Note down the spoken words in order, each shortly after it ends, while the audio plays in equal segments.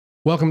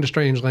Welcome to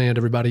Strange Land,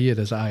 everybody. It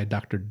is I,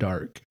 Dr.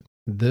 Dark.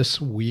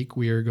 This week,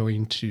 we are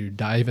going to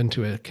dive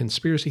into a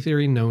conspiracy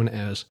theory known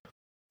as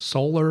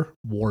Solar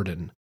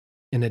Warden.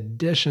 In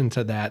addition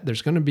to that,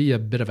 there's going to be a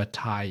bit of a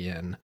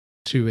tie-in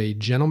to a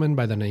gentleman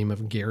by the name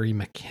of Gary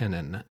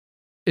McKinnon.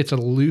 It's a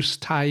loose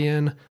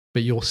tie-in,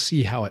 but you'll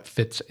see how it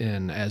fits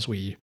in as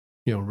we,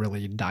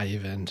 really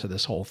dive into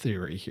this whole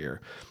theory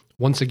here.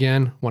 Once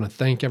again, want to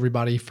thank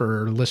everybody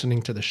for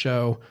listening to the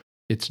show.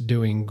 It's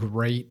doing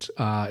great.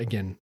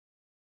 Again,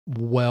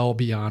 well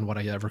beyond what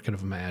I ever could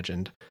have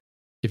imagined.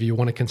 If you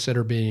want to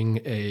consider being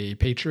a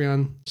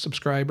Patreon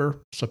subscriber,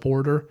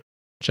 supporter,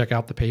 check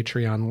out the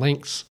Patreon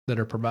links that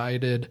are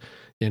provided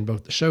in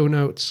both the show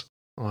notes,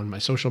 on my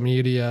social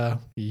media.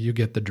 You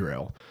get the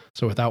drill.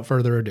 So without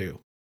further ado,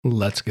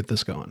 let's get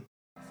this going.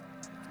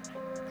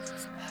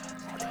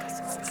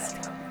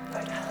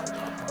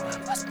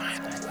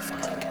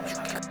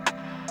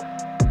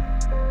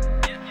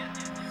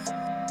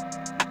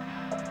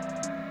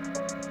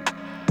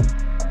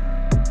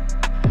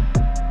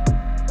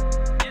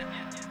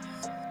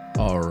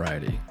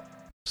 Alrighty.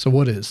 So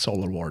what is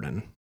Solar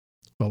Warden?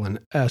 Well, in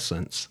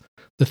essence,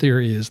 the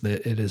theory is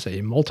that it is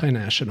a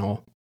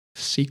multinational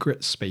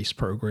secret space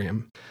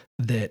program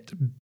that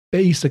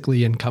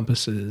basically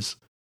encompasses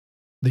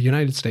the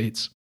United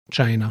States,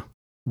 China,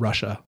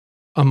 Russia,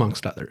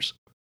 amongst others.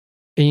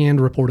 And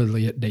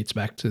reportedly, it dates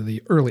back to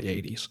the early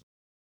 80s.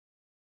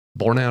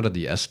 Born out of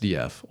the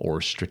SDF, or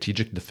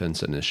Strategic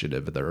Defense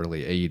Initiative, of the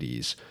early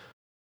 80s,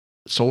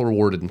 Solar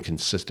Warden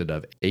consisted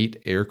of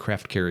 8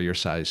 aircraft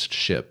carrier-sized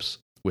ships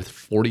with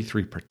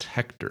 43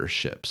 protector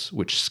ships,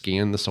 which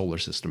scan the solar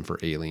system for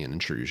alien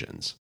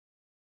intrusions.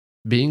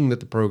 Being that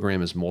the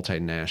program is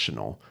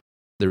multinational,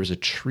 there is a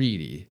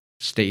treaty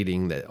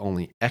stating that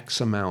only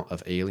X amount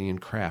of alien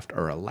craft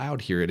are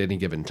allowed here at any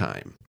given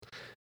time.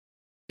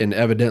 And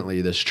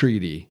evidently, this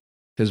treaty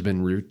has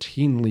been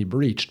routinely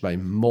breached by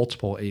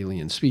multiple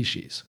alien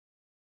species.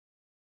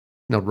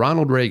 Now,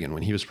 Ronald Reagan,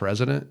 when he was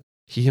president,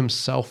 he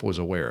himself was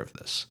aware of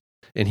this,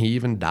 and he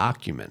even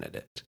documented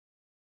it.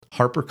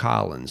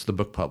 HarperCollins, the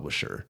book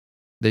publisher,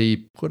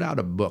 they put out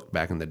a book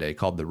back in the day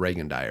called The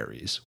Reagan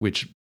Diaries,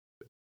 which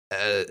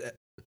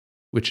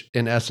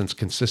in essence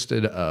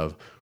consisted of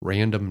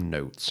random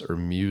notes or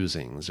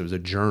musings. It was a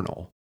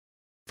journal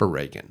for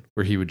Reagan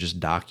where he would just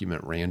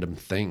document random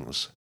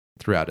things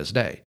throughout his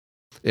day.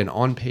 And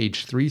on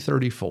page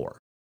 334,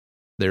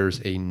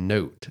 there's a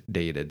note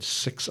dated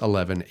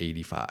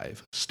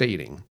 6/11/85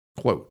 stating,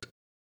 quote,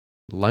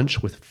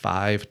 "Lunch with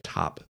 5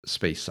 top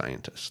space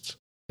scientists.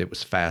 It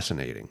was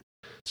fascinating.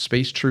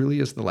 Space truly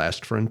is the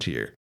last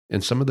frontier,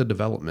 and some of the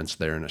developments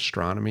there in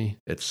astronomy,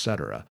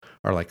 etc.,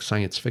 are like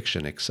science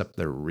fiction except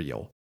they're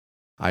real.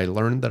 I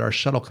learned that our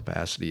shuttle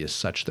capacity is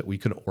such that we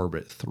could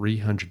orbit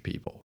 300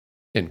 people."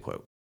 End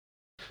quote.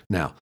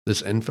 Now,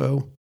 this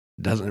info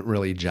doesn't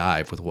really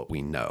jive with what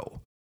we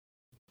know.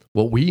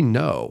 What we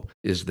know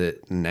is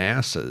that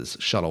NASA's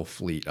shuttle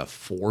fleet of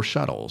 4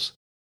 shuttles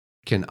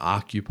can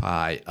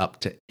occupy up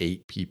to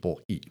 8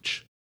 people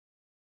each.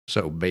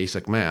 So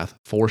basic math,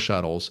 4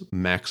 shuttles,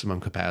 maximum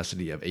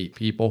capacity of 8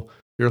 people,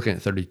 you're looking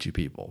at 32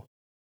 people,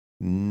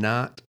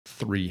 not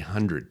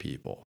 300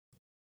 people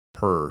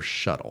per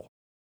shuttle,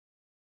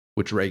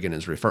 which Reagan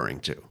is referring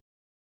to.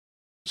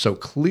 So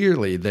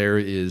clearly there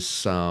is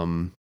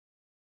some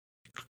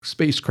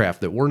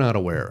spacecraft that we're not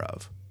aware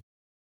of.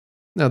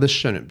 Now, this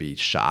shouldn't be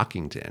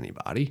shocking to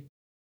anybody.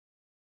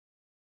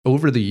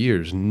 Over the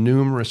years,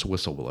 numerous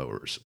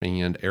whistleblowers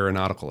and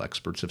aeronautical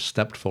experts have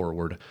stepped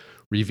forward,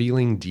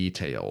 revealing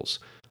details,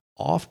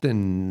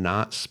 often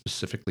not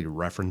specifically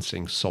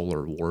referencing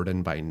Solar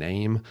Warden by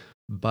name,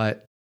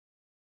 but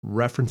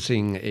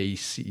referencing a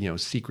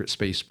secret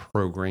space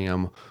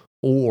program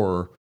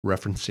or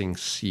referencing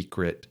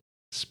secret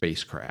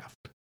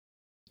spacecraft,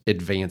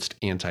 advanced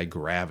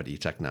anti-gravity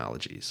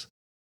technologies.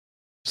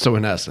 So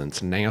in essence,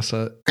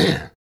 NASA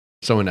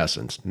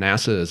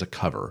is a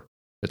cover.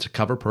 It's a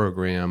cover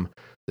program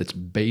that's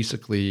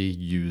basically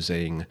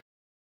using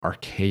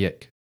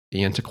archaic,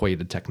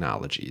 antiquated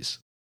technologies,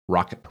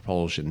 rocket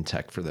propulsion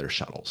tech for their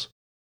shuttles.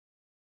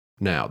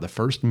 Now, the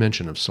first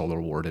mention of Solar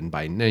Warden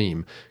by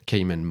name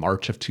came in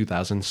March of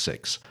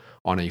 2006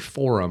 on a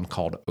forum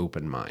called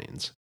Open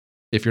Minds.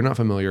 If you're not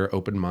familiar,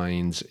 Open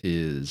Minds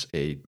is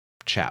a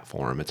chat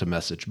forum. It's a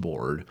message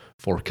board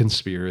for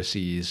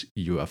conspiracies,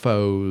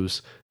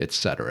 UFOs,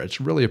 etc.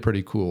 It's really a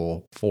pretty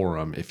cool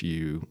forum if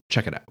you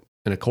check it out.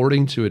 And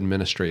according to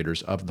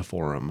administrators of the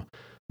forum,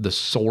 the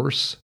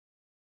source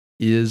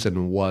is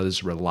and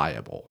was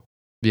reliable,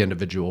 the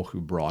individual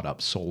who brought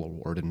up Solar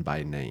Warden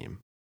by name.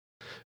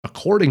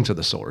 According to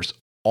the source,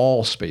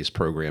 all space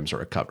programs are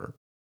a cover,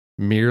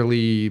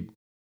 merely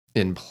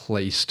in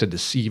place to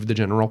deceive the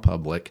general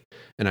public,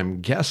 and I'm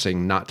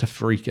guessing not to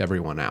freak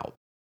everyone out.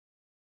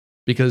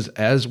 Because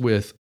as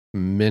with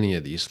many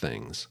of these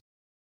things,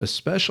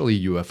 especially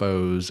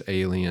UFOs,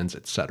 aliens,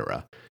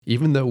 etc.,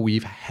 even though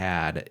we've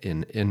had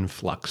an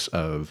influx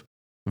of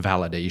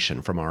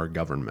validation from our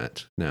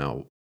government,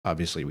 now,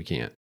 obviously we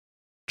can't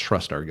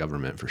trust our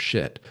government for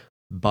shit,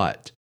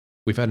 but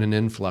We've had an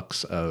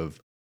influx of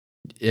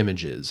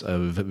images,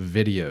 of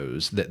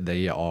videos that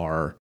they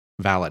are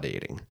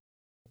validating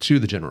to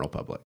the general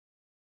public.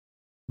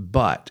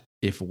 But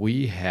if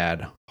we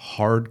had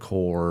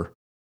hardcore,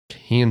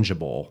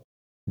 tangible,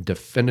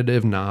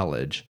 definitive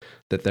knowledge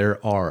that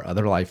there are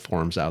other life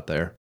forms out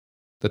there,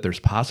 that there's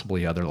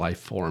possibly other life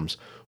forms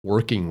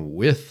working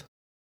with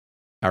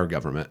our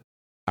government,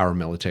 our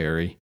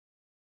military,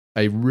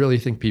 I really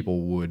think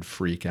people would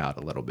freak out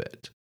a little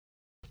bit.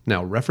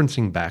 Now,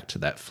 referencing back to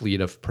that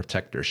fleet of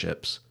protector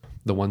ships,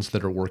 the ones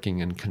that are working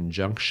in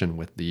conjunction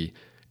with the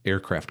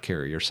aircraft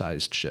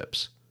carrier-sized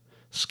ships,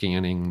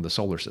 scanning the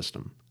solar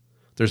system,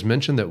 there's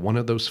mention that one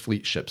of those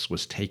fleet ships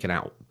was taken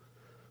out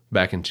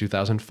back in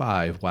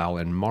 2005 while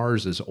in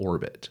Mars's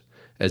orbit,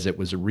 as it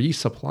was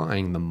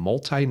resupplying the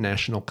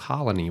multinational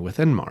colony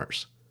within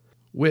Mars,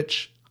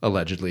 which,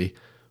 allegedly,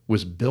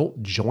 was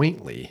built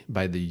jointly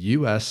by the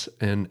US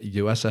and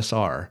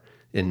USSR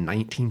in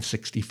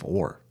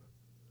 1964.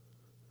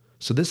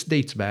 So this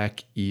dates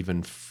back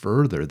even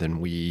further than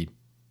we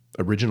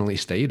originally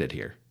stated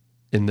here.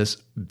 In this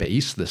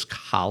base, this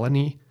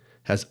colony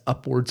has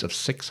upwards of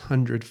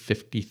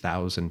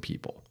 650,000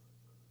 people.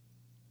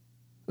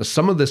 Now,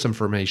 some of this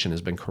information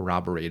has been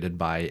corroborated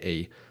by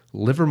a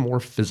Livermore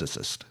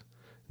physicist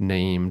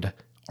named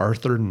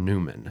Arthur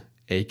Newman,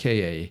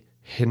 aka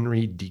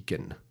Henry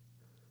Deacon.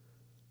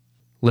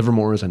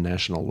 Livermore is a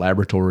national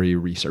laboratory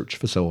research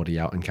facility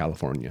out in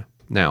California.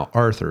 Now,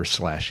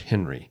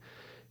 Arthur/Henry,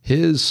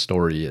 his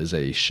story is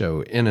a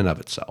show in and of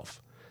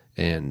itself,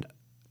 and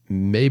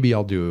maybe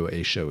I'll do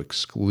a show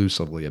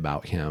exclusively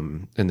about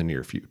him in the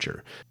near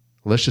future.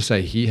 Let's just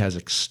say he has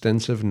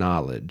extensive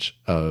knowledge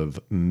of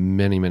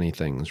many, many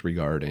things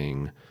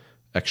regarding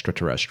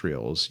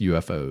extraterrestrials,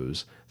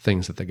 UFOs,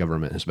 things that the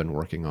government has been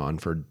working on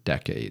for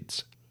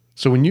decades.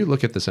 So when you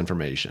look at this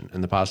information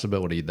and the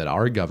possibility that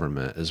our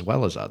government, as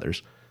well as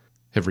others,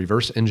 have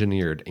reverse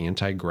engineered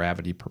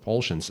anti-gravity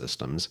propulsion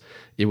systems,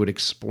 it would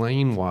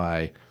explain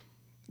why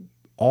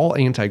all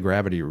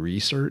anti-gravity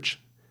research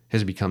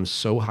has become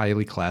so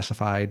highly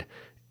classified,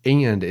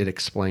 and it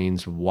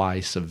explains why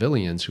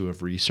civilians who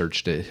have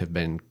researched it have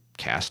been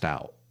cast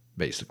out,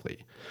 basically.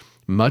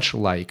 Much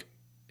like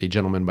a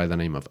gentleman by the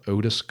name of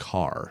Otis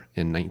Carr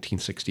in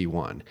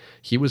 1961.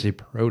 He was a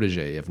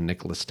protege of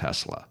Nikola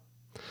Tesla.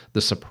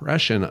 The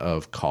suppression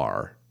of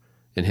Carr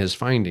and his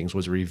findings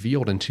was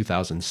revealed in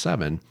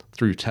 2007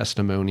 through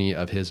testimony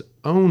of his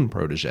own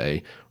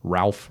protege,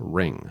 Ralph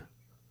Ring.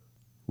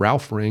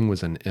 Ralph Ring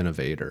was an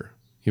innovator.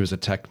 He was a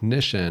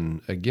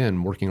technician,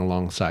 again, working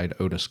alongside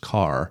Otis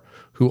Carr,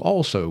 who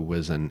also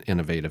was an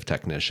innovative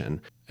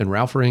technician. And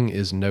Ralph Ring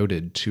is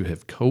noted to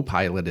have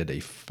co-piloted a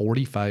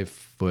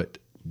 45-foot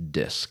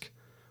disc,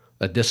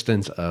 a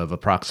distance of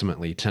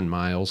approximately 10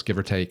 miles, give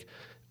or take,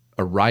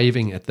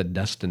 arriving at the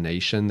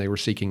destination they were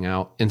seeking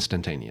out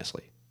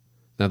instantaneously.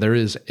 Now, there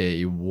is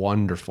a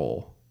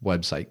wonderful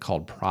website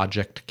called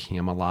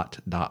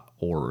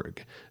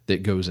projectcamelot.org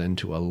that goes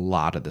into a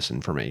lot of this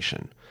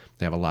information.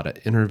 They have a lot of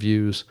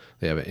interviews.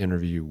 They have an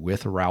interview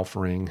with Ralph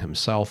Ring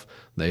himself.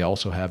 They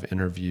also have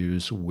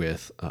interviews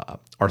with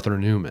Arthur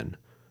Newman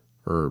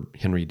or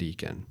Henry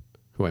Deacon,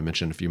 who I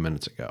mentioned a few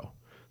minutes ago.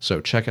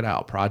 So check it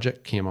out,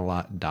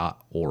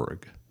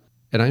 projectcamelot.org.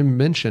 And I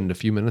mentioned a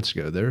few minutes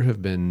ago, there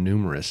have been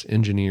numerous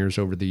engineers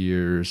over the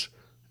years,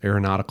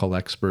 aeronautical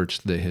experts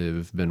that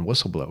have been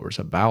whistleblowers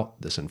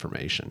about this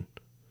information.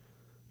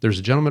 There's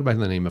a gentleman by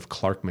the name of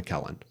Clark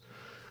McKellen.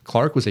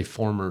 Clark was a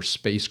former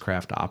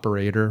spacecraft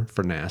operator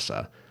for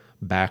NASA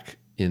back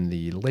in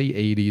the late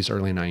 80s,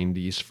 early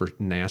 90s for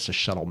NASA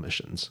shuttle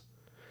missions.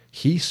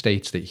 He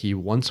states that he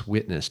once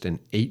witnessed an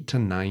 8 to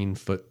 9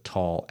 foot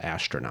tall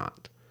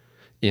astronaut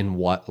in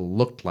what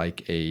looked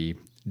like a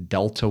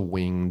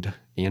delta-winged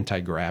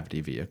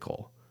anti-gravity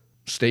vehicle,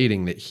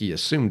 stating that he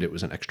assumed it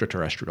was an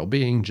extraterrestrial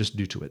being just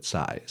due to its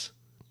size.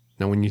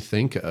 Now, when you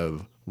think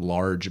of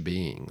large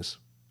beings,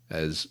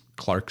 as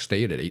Clark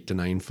stated, 8 to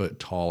 9 foot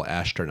tall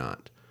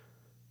astronaut,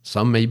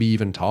 some may be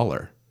even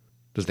taller.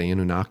 Does the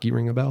Anunnaki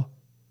ring a bell?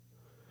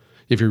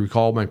 If you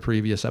recall my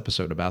previous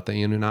episode about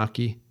the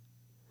Anunnaki,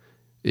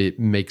 it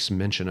makes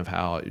mention of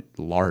how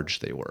large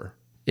they were.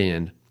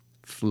 And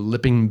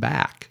flipping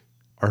back,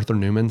 Arthur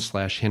Newman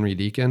 / Henry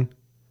Deacon,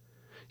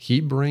 he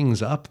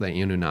brings up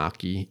the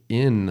Anunnaki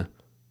in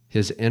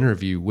his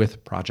interview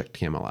with Project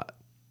Camelot,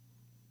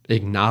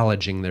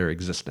 acknowledging their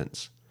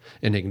existence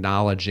and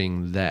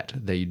acknowledging that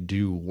they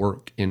do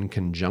work in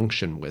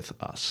conjunction with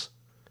us.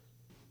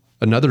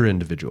 Another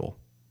individual,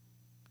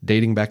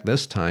 dating back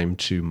this time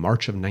to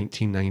March of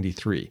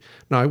 1993.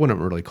 Now, I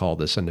wouldn't really call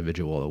this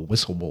individual a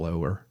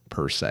whistleblower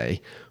per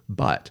se,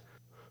 but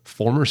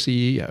former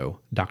CEO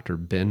Dr.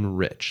 Ben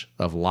Rich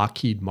of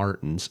Lockheed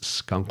Martin's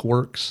Skunk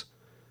Works.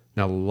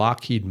 Now,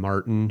 Lockheed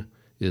Martin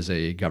is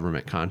a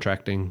government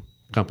contracting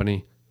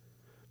company,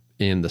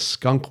 and the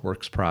Skunk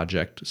Works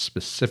project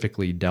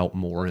specifically dealt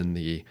more in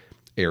the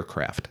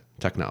aircraft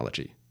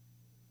technology.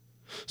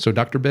 So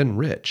Dr. Ben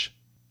Rich,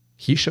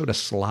 he showed a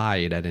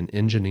slide at an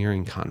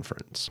engineering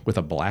conference with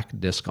a black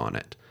disc on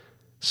it,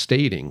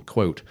 stating,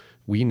 quote,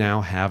 we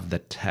now have the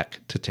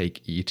tech to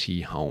take ET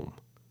home.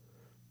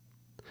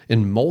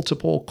 And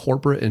multiple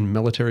corporate and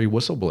military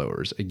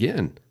whistleblowers,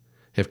 again,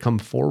 have come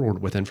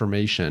forward with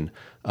information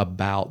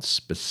about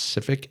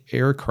specific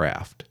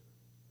aircraft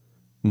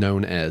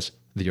known as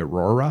the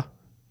Aurora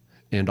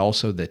and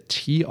also the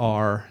TR-3B.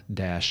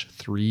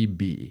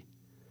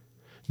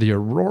 The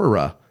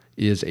Aurora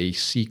is a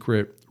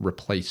secret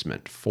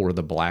replacement for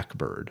the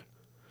Blackbird.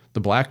 The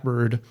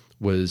Blackbird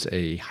was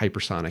a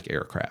hypersonic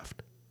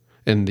aircraft,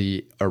 and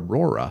the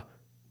Aurora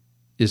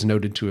is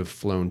noted to have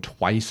flown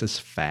twice as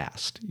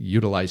fast,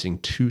 utilizing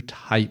two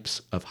types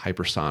of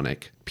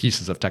hypersonic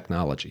pieces of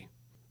technology.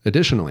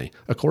 Additionally,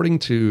 according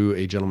to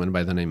a gentleman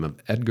by the name of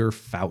Edgar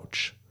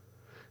Fauch,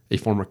 a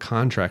former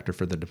contractor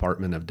for the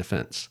Department of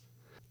Defense,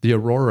 the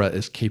Aurora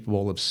is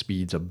capable of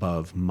speeds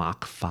above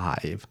Mach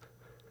 5,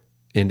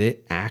 and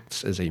it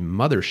acts as a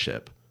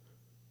mothership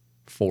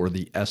for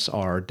the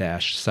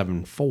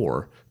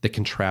SR-74 that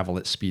can travel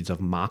at speeds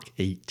of Mach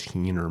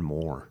 18 or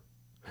more.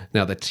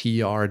 Now, the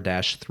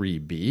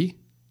TR-3B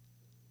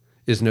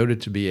is noted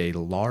to be a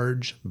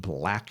large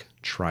black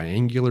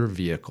triangular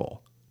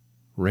vehicle.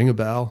 Ring a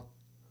bell?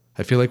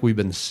 I feel like we've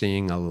been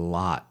seeing a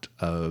lot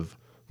of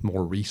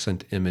more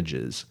recent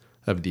images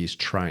of these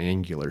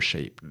triangular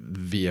shaped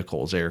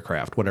vehicles,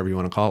 aircraft, whatever you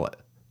want to call it.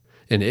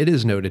 And it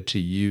is noted to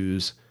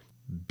use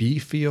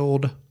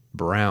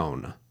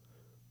Biefeld-Brown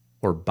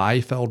or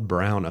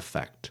Biefeld-Brown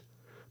effect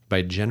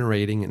by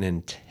generating an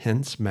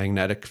intense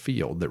magnetic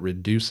field that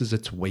reduces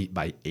its weight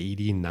by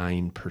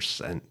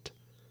 89%.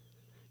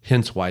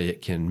 Hence why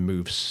it can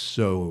move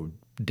so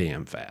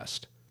damn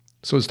fast.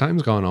 So as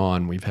time's gone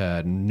on, we've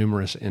had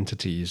numerous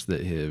entities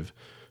that have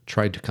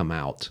tried to come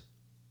out.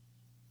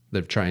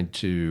 They've tried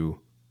to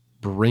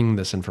bring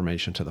this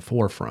information to the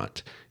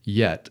forefront.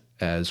 Yet,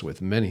 as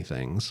with many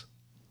things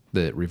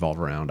that revolve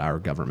around our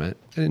government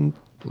and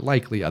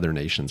likely other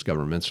nations'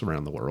 governments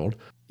around the world,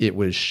 it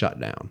was shut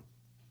down.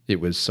 It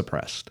was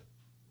suppressed.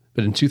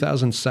 But in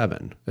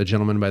 2007, a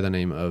gentleman by the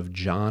name of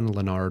John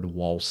Leonard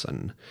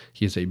Walson,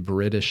 he is a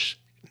British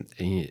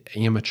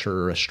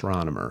amateur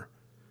astronomer.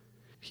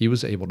 He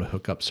was able to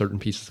hook up certain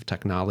pieces of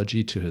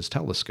technology to his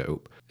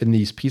telescope, and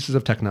these pieces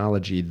of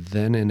technology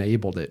then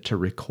enabled it to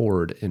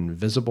record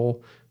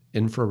invisible,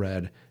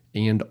 infrared,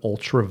 and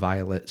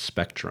ultraviolet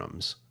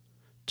spectrums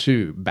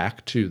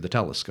back to the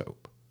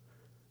telescope.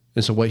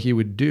 And so what he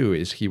would do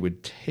is he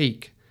would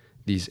take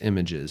these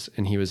images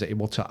and he was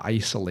able to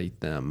isolate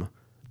them,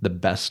 the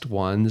best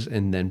ones,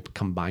 and then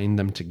combine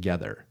them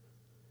together.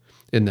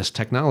 And this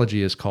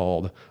technology is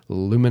called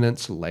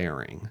luminance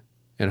layering.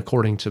 And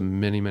according to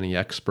many, many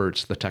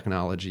experts, the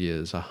technology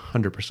is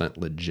 100%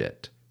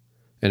 legit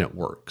and it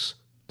works.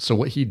 So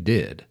what he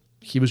did,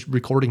 he was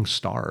recording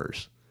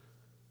stars.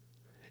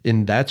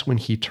 And that's when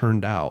he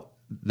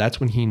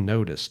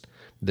noticed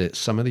that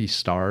some of these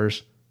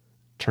stars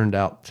turned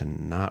out to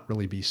not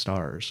really be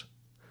stars.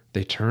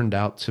 They turned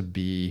out to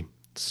be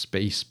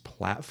space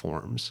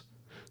platforms,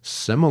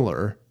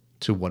 similar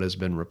to what has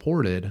been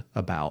reported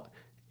about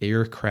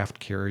aircraft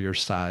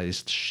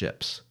carrier-sized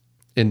ships.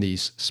 And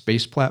these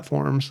space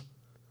platforms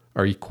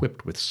are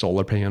equipped with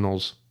solar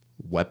panels,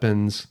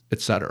 weapons,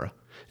 etc.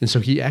 And so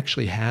he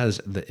actually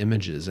has the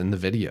images and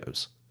the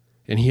videos,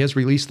 and he has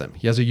released them.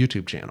 He has a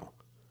YouTube channel.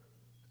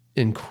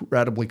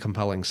 Incredibly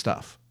compelling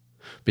stuff.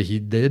 But he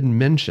did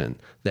mention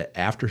that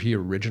after he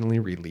originally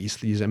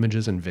released these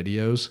images and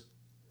videos,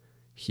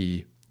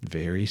 he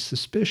very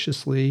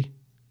suspiciously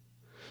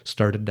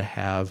started to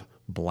have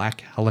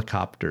black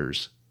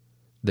helicopters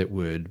that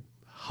would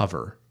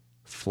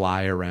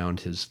fly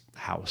around his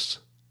house.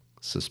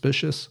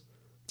 Suspicious?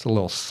 It's a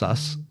little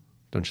sus,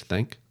 don't you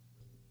think?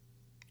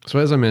 So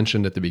as I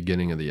mentioned at the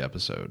beginning of the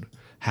episode,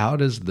 how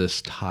does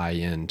this tie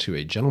in to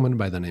a gentleman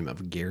by the name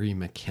of Gary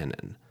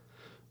McKinnon?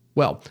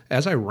 Well,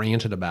 as I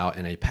ranted about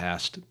in a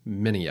past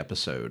mini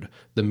episode,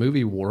 the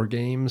movie War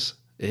Games,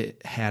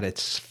 it had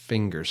its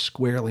finger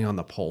squarely on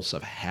the pulse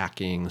of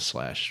hacking /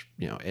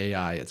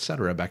 AI,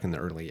 etc. back in the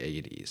early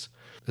 80s.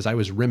 As I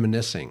was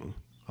reminiscing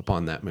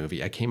upon that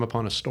movie, I came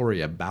upon a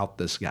story about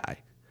this guy,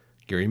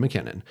 Gary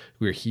McKinnon,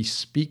 where he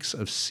speaks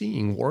of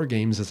seeing war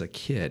games as a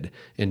kid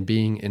and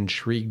being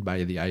intrigued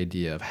by the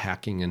idea of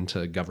hacking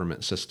into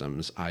government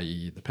systems,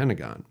 i.e. the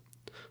Pentagon.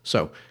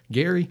 So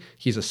Gary,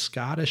 he's a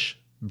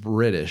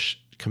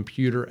Scottish-British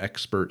computer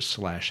expert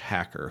 /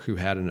 hacker who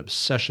had an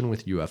obsession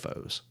with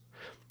UFOs.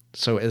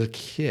 So as a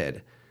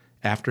kid,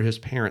 after his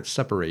parents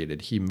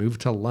separated, he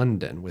moved to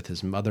London with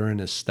his mother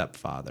and his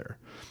stepfather,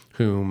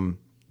 whom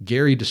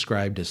Gary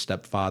described his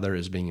stepfather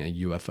as being a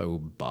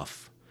UFO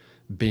buff,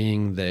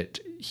 being that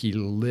he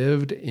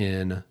lived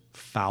in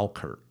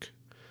Falkirk,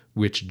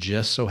 which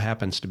just so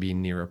happens to be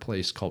near a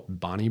place called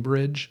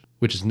Bonnybridge,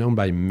 which is known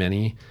by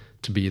many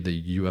to be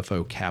the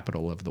UFO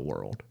capital of the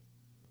world.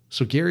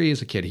 So Gary,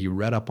 as a kid, he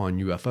read up on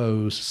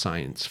UFOs,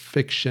 science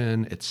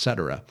fiction,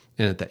 etc.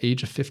 And at the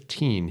age of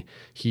 15,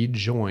 he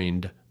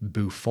joined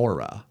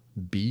BUFORA,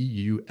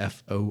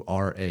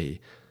 BUFORA,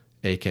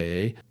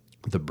 aka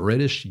the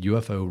British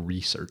UFO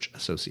Research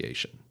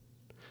Association.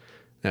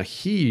 Now,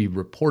 he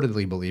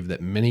reportedly believed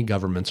that many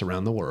governments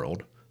around the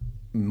world,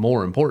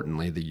 more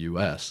importantly, the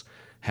US,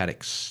 had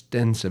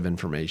extensive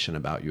information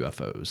about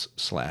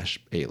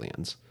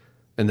UFOs/aliens,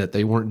 and that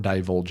they weren't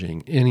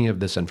divulging any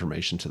of this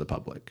information to the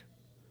public.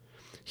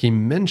 He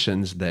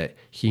mentions that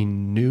he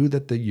knew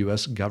that the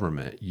US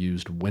government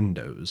used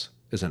Windows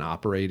as an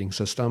operating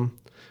system,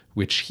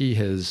 which he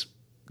has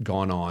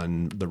gone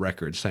on the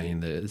record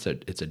saying that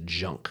it's a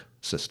junk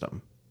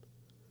system.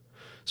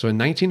 So in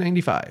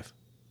 1995,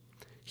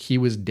 he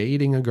was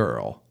dating a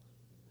girl,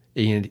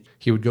 and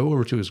he would go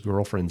over to his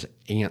girlfriend's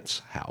aunt's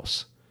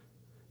house,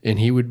 and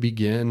he'd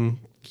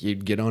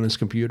get on his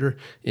computer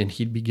and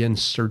he'd begin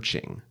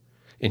searching.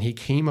 And he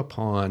came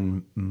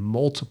upon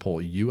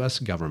multiple US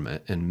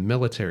government and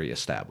military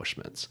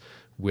establishments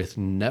with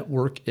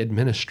network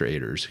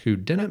administrators who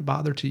didn't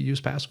bother to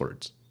use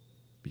passwords,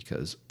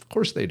 because of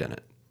course they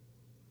didn't.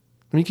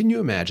 I mean, can you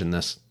imagine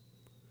this?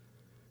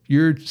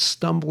 You're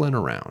stumbling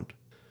around.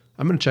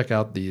 I'm going to check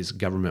out these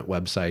government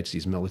websites,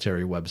 these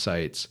military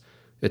websites,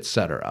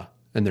 etc.,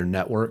 and their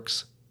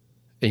networks.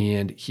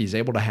 And he's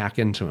able to hack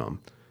into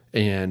them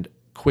and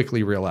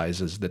quickly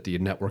realizes that the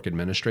network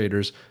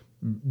administrators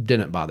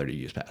didn't bother to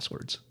use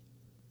passwords.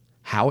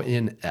 How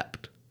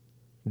inept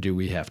do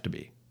we have to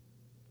be?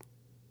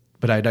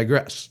 But I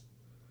digress.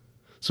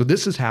 So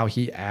this is how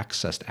he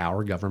accessed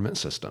our government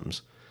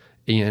systems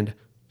and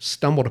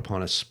stumbled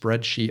upon a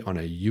spreadsheet on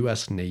a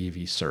US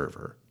Navy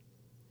server.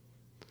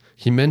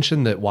 He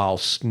mentioned that while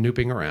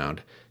snooping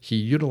around, he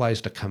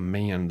utilized a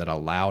command that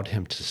allowed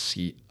him to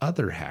see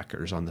other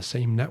hackers on the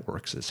same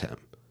networks as him.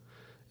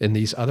 And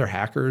these other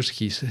hackers,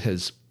 he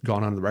has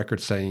gone on the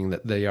record saying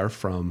that they are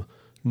from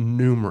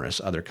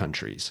numerous other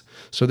countries.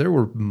 So there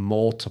were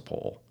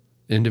multiple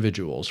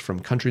individuals from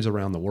countries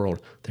around the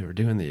world that were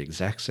doing the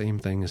exact same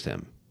thing as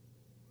him.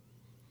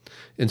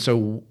 And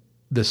so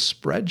the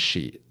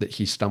spreadsheet that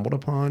he stumbled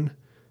upon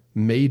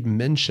made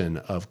mention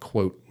of,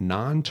 quote,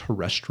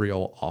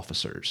 non-terrestrial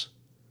officers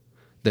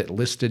that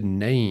listed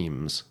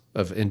names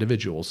of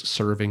individuals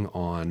serving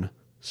on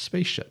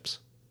spaceships.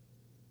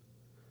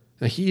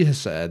 Now, he has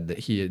said that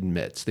he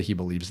admits that he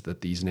believes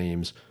that these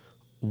names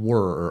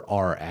were or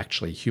are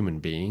actually human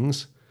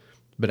beings,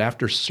 but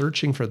after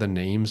searching for the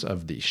names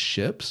of these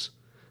ships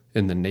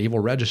in the Naval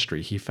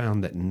Registry, he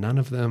found that none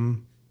of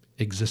them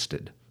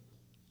existed.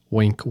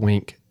 Wink,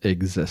 wink,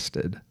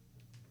 existed.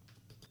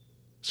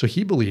 So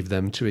he believed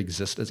them to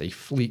exist as a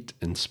fleet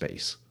in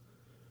space.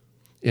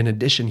 In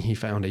addition, he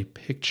found a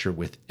picture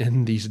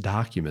within these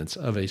documents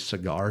of a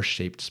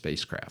cigar-shaped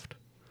spacecraft.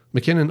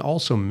 McKinnon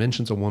also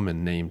mentions a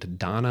woman named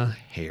Donna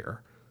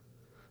Hare.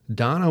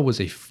 Donna was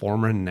a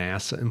former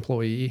NASA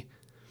employee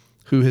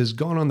who has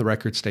gone on the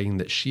record stating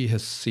that she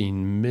has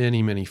seen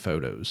many, many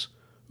photos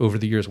over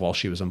the years while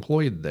she was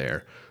employed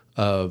there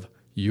of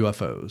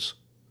UFOs.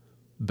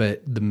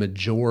 But the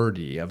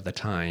majority of the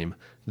time,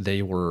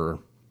 they were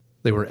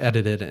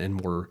edited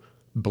and were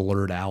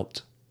blurred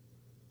out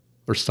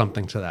or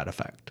something to that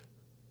effect.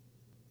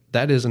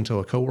 That is until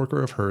a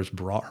coworker of hers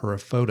brought her a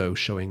photo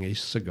showing a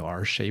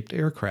cigar-shaped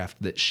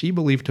aircraft that she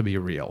believed to be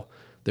real,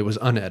 that was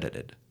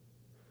unedited.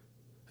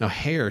 Now,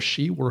 Hare,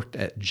 she worked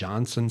at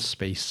Johnson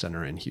Space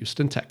Center in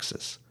Houston,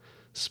 Texas,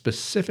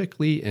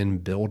 specifically in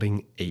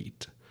Building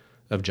 8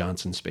 of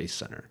Johnson Space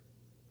Center.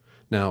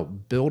 Now,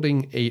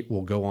 Building 8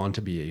 will go on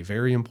to be a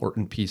very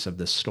important piece of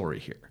this story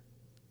here.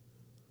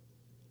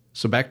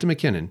 So back to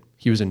McKinnon.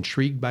 He was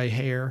intrigued by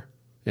Hare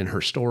and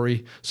her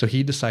story, so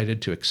he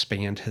decided to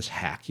expand his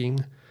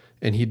hacking,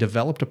 and he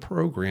developed a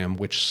program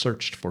which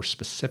searched for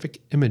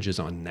specific images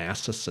on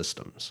NASA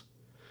systems.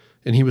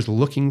 And he was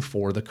looking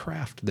for the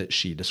craft that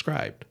she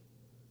described.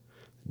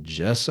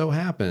 Just so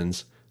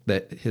happens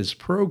that his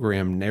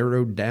program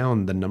narrowed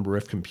down the number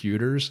of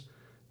computers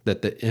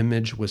that the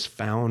image was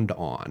found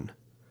on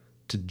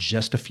to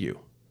just a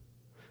few.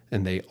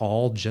 And they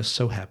all just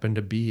so happened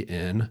to be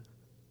in,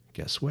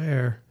 guess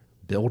where?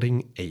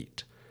 Building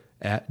 8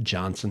 at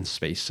Johnson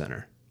Space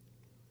Center.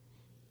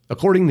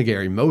 According to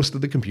Gary, most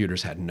of the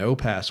computers had no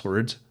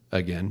passwords,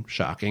 again,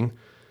 shocking,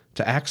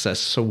 to access.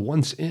 So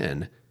once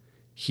in,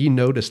 he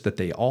noticed that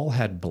they all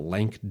had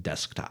blank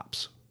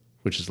desktops,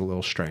 which is a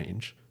little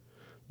strange.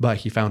 But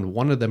he found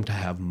one of them to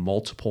have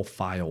multiple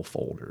file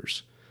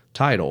folders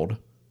titled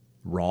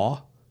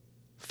Raw,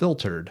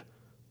 Filtered,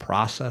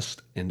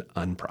 Processed, and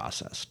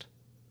Unprocessed.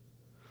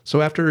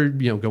 So after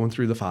going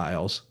through the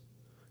files,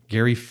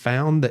 Gary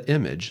found the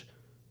image,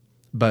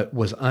 but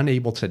was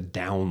unable to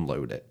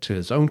download it to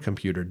his own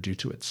computer due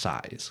to its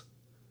size.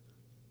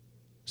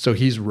 So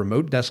he's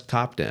remote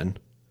desktoped in.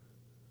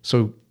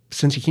 So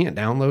since he can't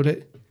download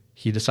it,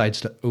 he decides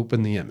to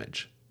open the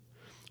image,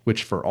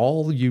 which for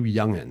all you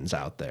youngins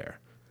out there,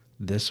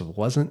 this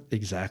wasn't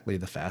exactly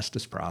the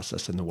fastest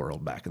process in the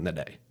world back in the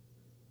day.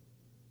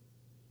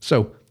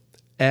 So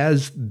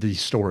as the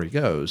story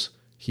goes,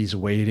 he's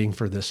waiting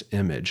for this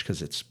image,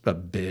 because it's a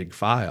big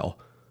file,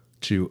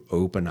 to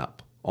open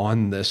up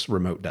on this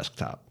remote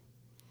desktop.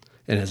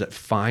 And as it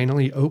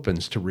finally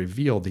opens to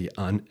reveal the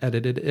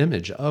unedited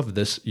image of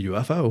this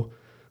UFO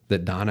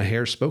that Donna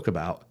Hare spoke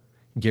about,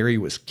 Gary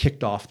was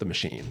kicked off the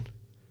machine,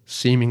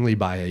 seemingly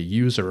by a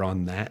user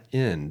on that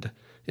end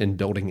in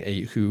Building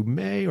 8 who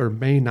may or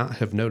may not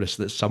have noticed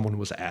that someone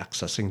was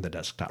accessing the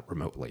desktop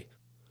remotely.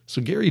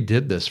 So Gary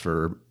did this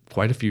for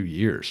quite a few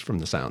years from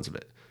the sounds of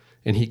it,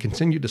 and he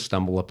continued to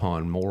stumble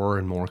upon more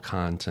and more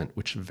content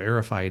which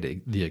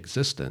verified the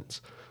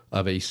existence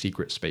of a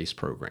secret space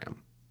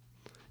program,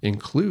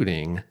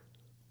 including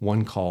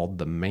one called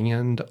the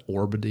Manned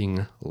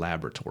Orbiting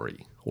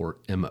Laboratory, or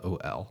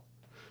MOL,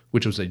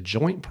 which was a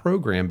joint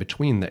program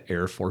between the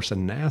Air Force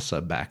and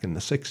NASA back in the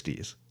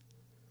 60s.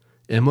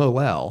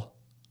 MOL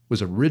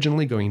was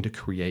originally going to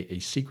create a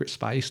secret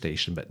spy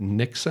station, but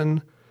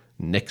Nixon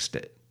nixed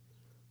it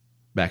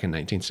back in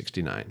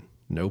 1969.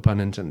 No pun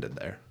intended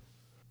there.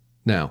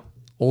 Now,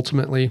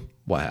 ultimately,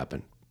 what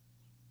happened?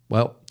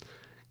 Well,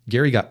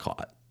 Gary got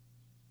caught.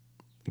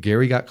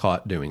 Gary got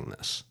caught doing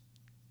this.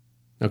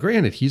 Now,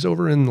 granted, he's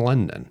over in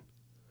London,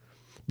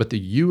 but the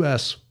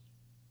U.S.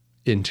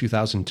 in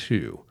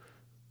 2002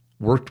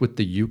 worked with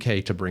the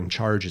UK to bring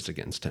charges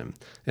against him,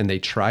 and they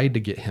tried to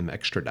get him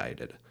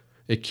extradited,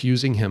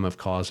 accusing him of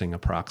causing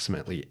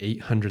approximately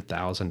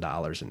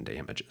 $800,000 in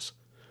damages.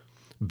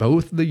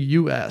 Both the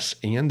US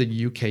and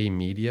the UK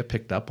media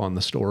picked up on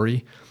the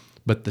story,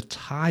 but the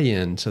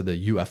tie-in to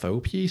the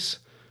UFO piece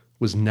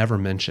was never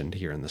mentioned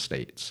here in the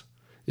States.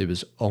 It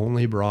was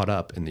only brought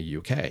up in the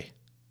UK.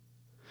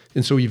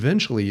 And so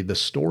eventually the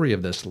story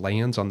of this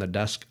lands on the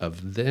desk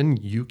of then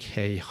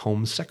UK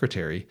Home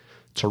Secretary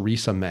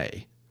Theresa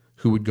May,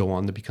 who would go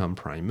on to become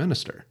Prime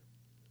Minister.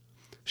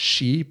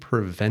 She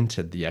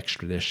prevented the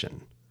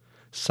extradition,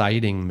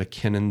 citing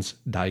McKinnon's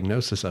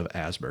diagnosis of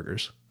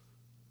Asperger's.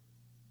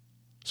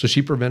 So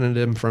she prevented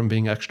him from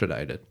being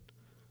extradited,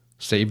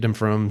 saved him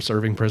from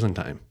serving prison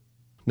time.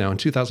 Now, in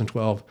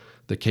 2012,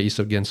 the case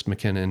against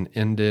McKinnon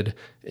ended,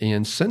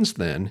 and since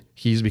then,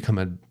 he's become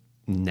a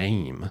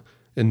name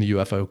in the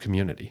UFO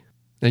community.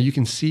 Now, you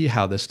can see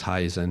how this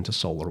ties into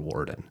Solar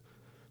Warden.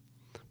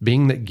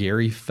 Being that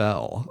Gary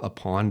fell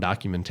upon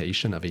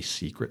documentation of a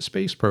secret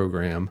space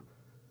program,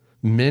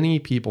 many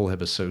people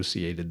have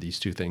associated these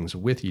two things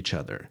with each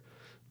other,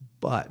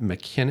 but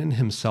McKinnon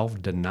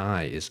himself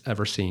denies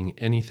ever seeing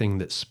anything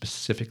that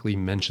specifically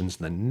mentions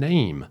the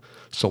name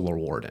Solar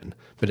Warden,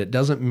 but it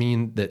doesn't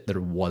mean that there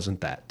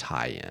wasn't that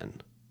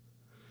tie-in.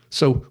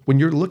 So when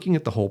you're looking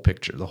at the whole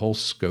picture, the whole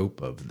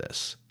scope of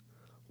this,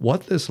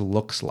 what this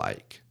looks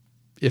like,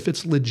 if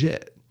it's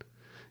legit,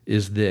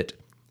 is that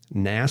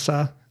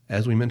NASA,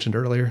 as we mentioned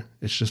earlier,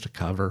 it's just a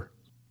cover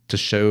to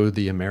show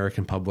the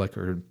American public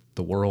or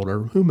the world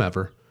or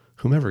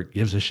whomever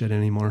gives a shit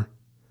anymore,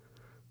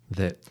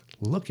 that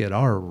look at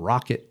our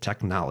rocket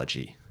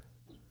technology.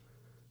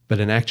 But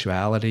in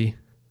actuality,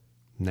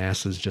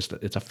 NASA's just,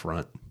 it's a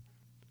front.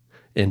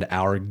 And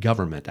our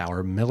government,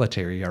 our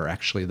military are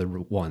actually the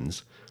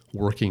ones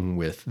working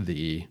with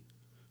the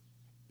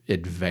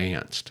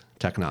advanced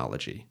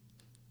technology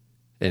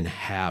and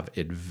have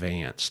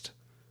advanced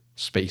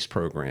space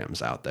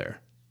programs out there,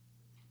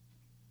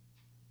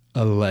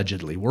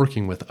 allegedly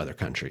working with other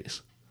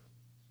countries.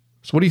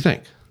 So what do you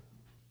think?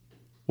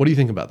 What do you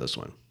think about this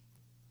one?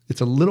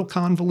 It's a little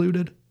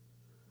convoluted,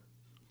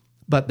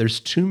 but there's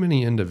too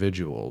many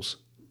individuals,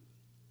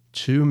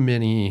 too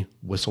many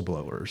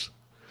whistleblowers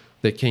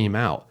that came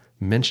out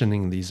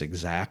mentioning these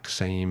exact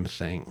same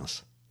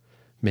things.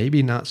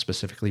 Maybe not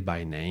specifically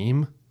by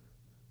name,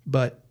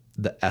 but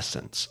the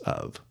essence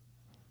of.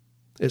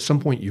 At some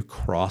point, you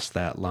cross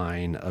that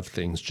line of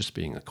things just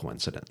being a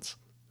coincidence.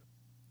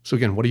 So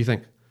again, what do you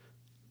think?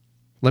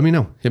 Let me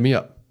know. Hit me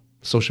up.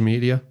 Social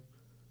media.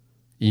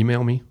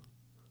 Email me.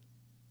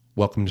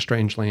 Welcome to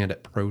Strangeland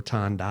at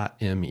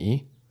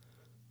proton.me.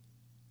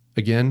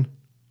 Again,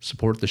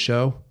 support the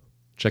show.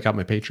 Check out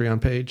my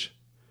Patreon page.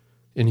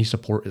 Any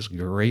support is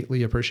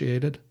greatly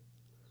appreciated.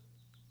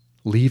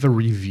 Leave a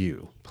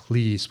review.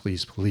 Please,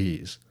 please,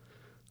 please.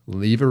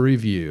 Leave a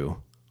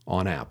review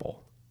on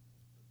Apple.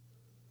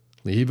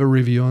 Leave a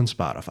review on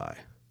Spotify.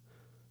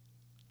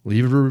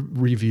 Leave a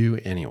review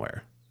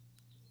anywhere.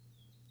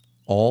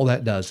 All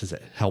that does is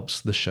it helps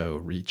the show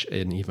reach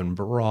an even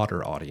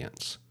broader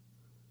audience.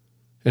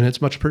 And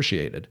it's much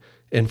appreciated.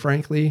 And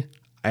frankly,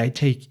 I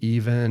take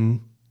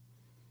even,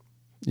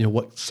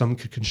 what some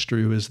could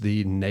construe as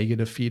the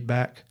negative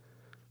feedback,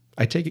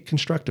 I take it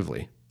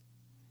constructively.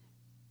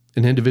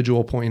 An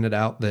individual pointed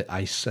out that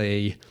I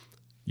say,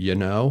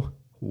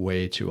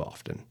 way too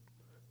often.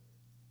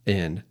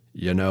 And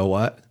you know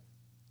what?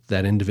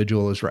 That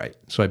individual is right.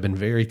 So I've been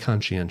very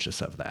conscientious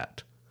of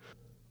that.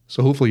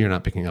 So hopefully you're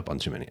not picking up on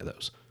too many of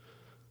those.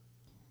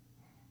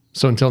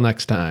 So until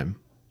next time,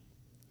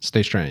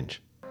 stay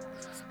strange.